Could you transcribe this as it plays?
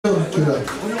que là.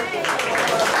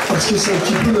 Parce que c'est un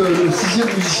petit peu le sixième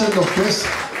musicien de l'orchestre.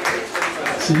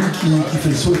 C'est lui qui fait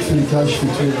le saut, qui fait les cages, qui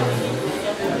fait tout.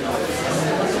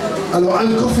 Alors,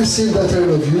 I'm confessing that I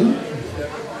love you.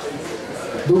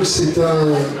 Donc c'est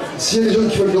un... S'il y a des gens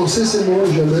qui veulent danser, c'est le moment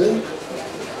ou jamais.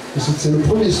 C'est le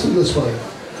premier saut de la soirée.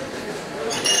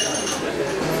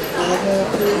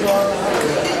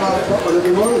 On a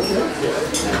mémoire, ok.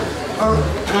 1, 2,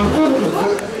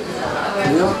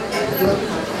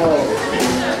 3.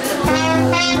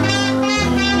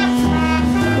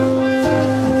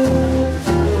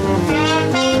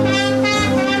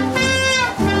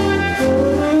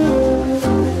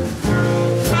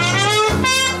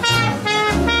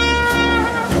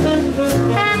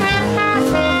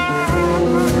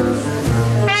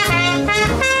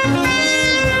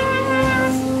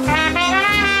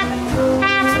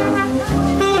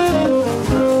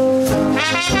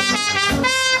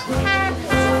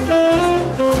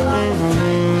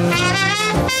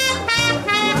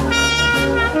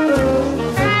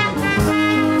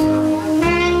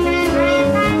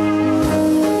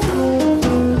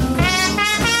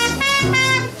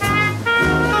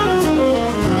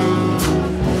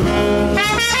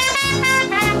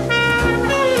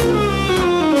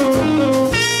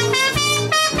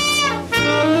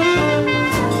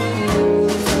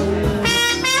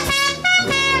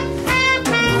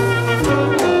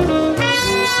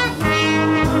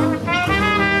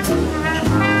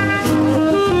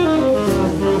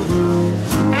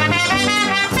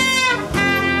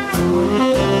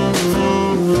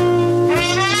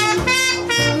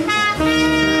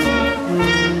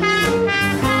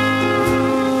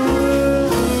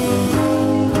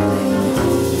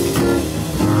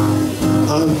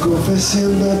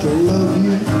 Confessing that I love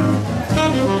you.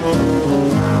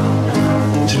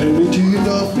 Tell me, do you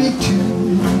love me too?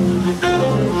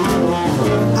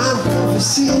 I'm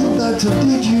confessing that I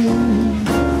did you.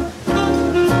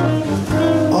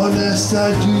 Honest, I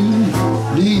do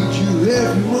need you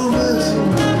every moment.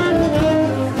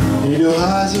 In your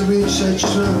eyes I read such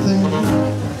something,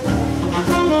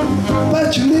 but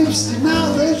your lips deny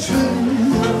the truth.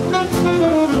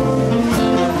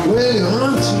 Well, your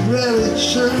arms are really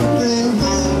something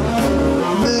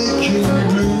making you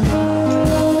blue,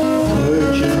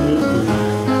 making you blue.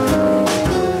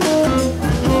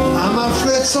 I'm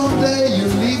afraid someday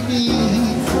you'll leave me,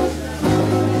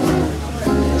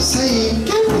 saying,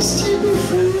 can we still be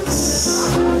friends?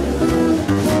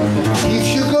 If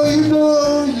you go, you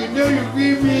know you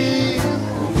give me.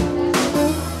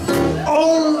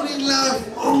 Only life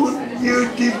on you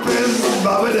depends.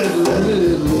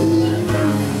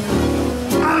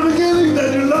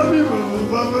 That you love me,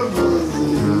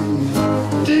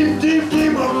 deep, deep,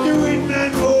 deep, I'm doing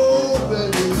that, oh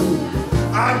baby.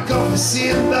 I'm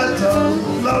confessing that I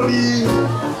love you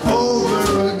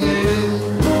over again.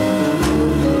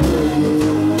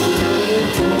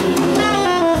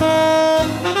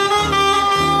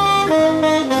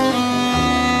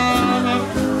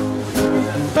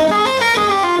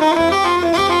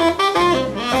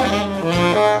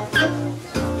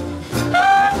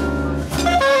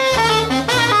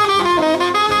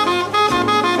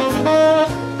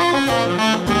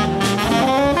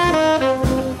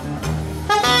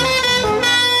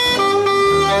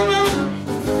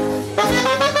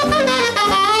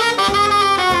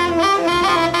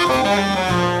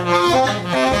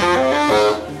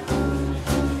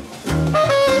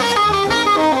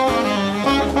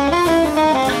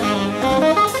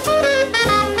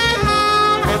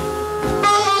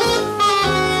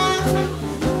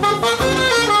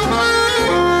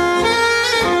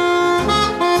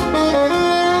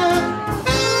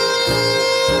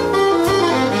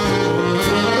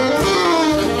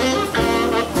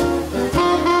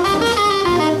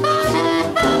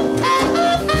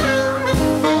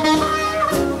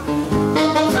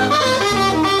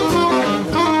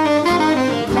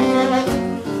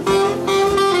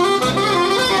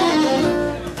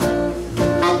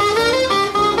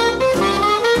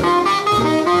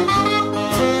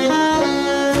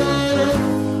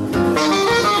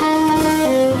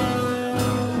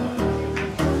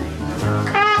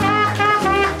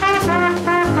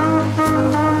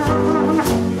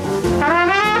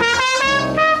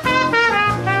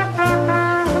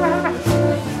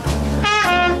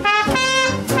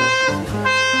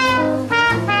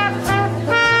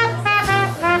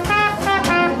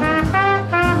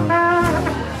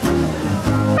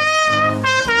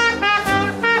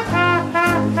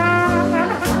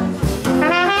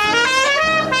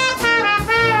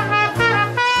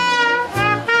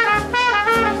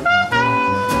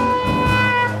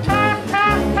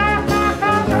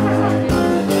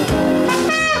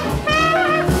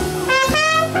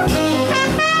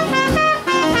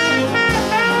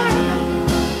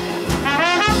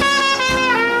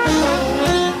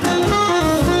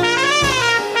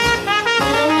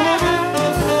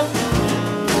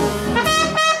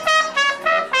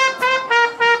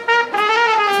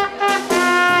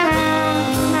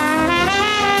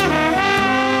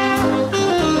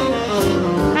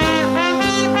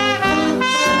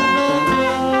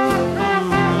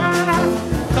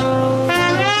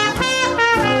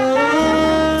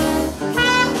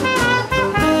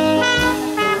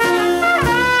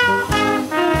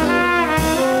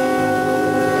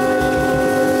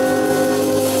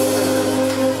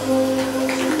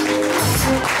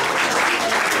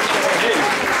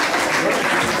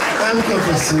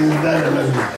 C'est là la vie.